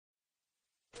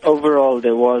Overall,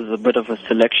 there was a bit of a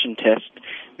selection test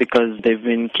because they've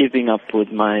been keeping up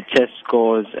with my test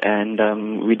scores, and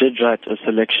we did write a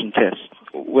selection test.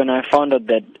 When I found out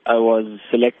that I was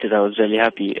selected, I was really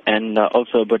happy and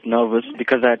also a bit nervous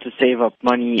because I had to save up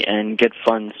money and get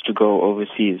funds to go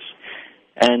overseas.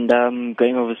 And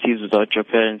going overseas without your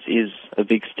parents is a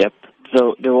big step.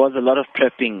 So there was a lot of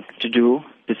prepping to do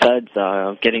besides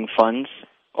getting funds,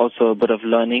 also a bit of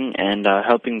learning and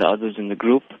helping the others in the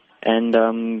group. And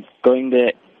going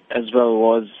there as well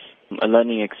was a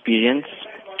learning experience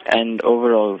and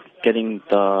overall getting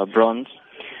the bronze.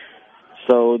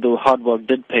 So the hard work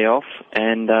did pay off,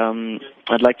 and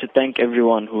I'd like to thank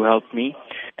everyone who helped me.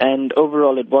 And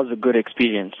overall, it was a good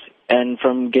experience. And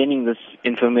from gaining this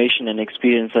information and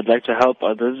experience, I'd like to help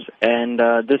others. And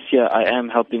this year, I am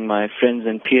helping my friends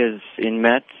and peers in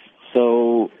maths.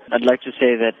 So I'd like to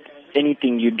say that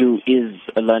anything you do is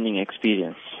a learning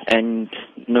experience. And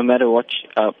no matter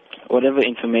whatever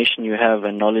information you have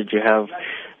and knowledge you have,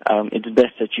 it's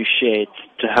best that you share it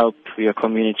to help your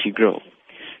community grow.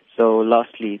 So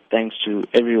lastly, thanks to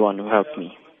everyone who helped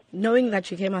me. Knowing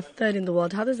that you came out third in the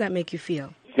world, how does that make you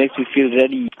feel? It makes me feel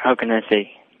really,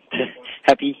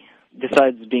 happy.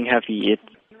 Besides being happy,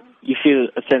 you feel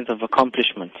a sense of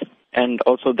accomplishment and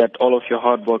also that all of your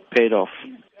hard work paid off.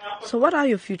 So what are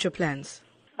your future plans?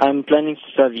 I'm planning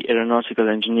to study aeronautical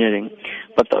engineering,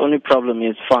 but the only problem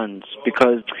is funds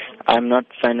because I'm not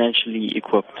financially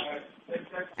equipped.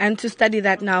 And to study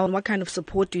that now, what kind of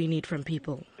support do you need from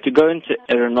people? To go into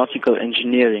aeronautical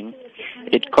engineering,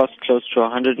 it costs close to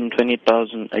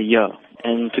 120,000 a year.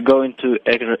 And to go into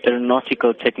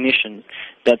aeronautical technician,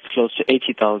 that's close to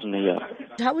 80,000 a year.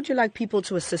 How would you like people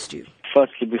to assist you?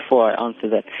 Firstly, before I answer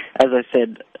that, as I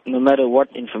said, no matter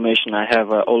what information I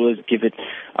have, I always give it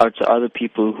out to other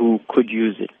people who could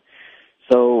use it.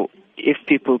 So if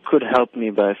people could help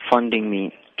me by funding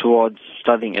me towards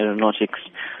studying aeronautics,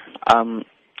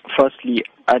 firstly,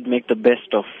 I'd make the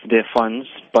best of their funds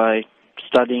by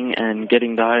studying and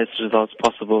getting the highest results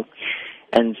possible.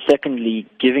 And secondly,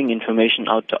 giving information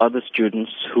out to other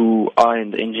students who are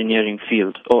in the engineering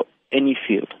field or any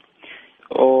field.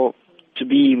 Or to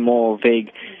be more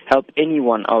vague, help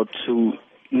anyone out who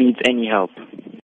needs any help.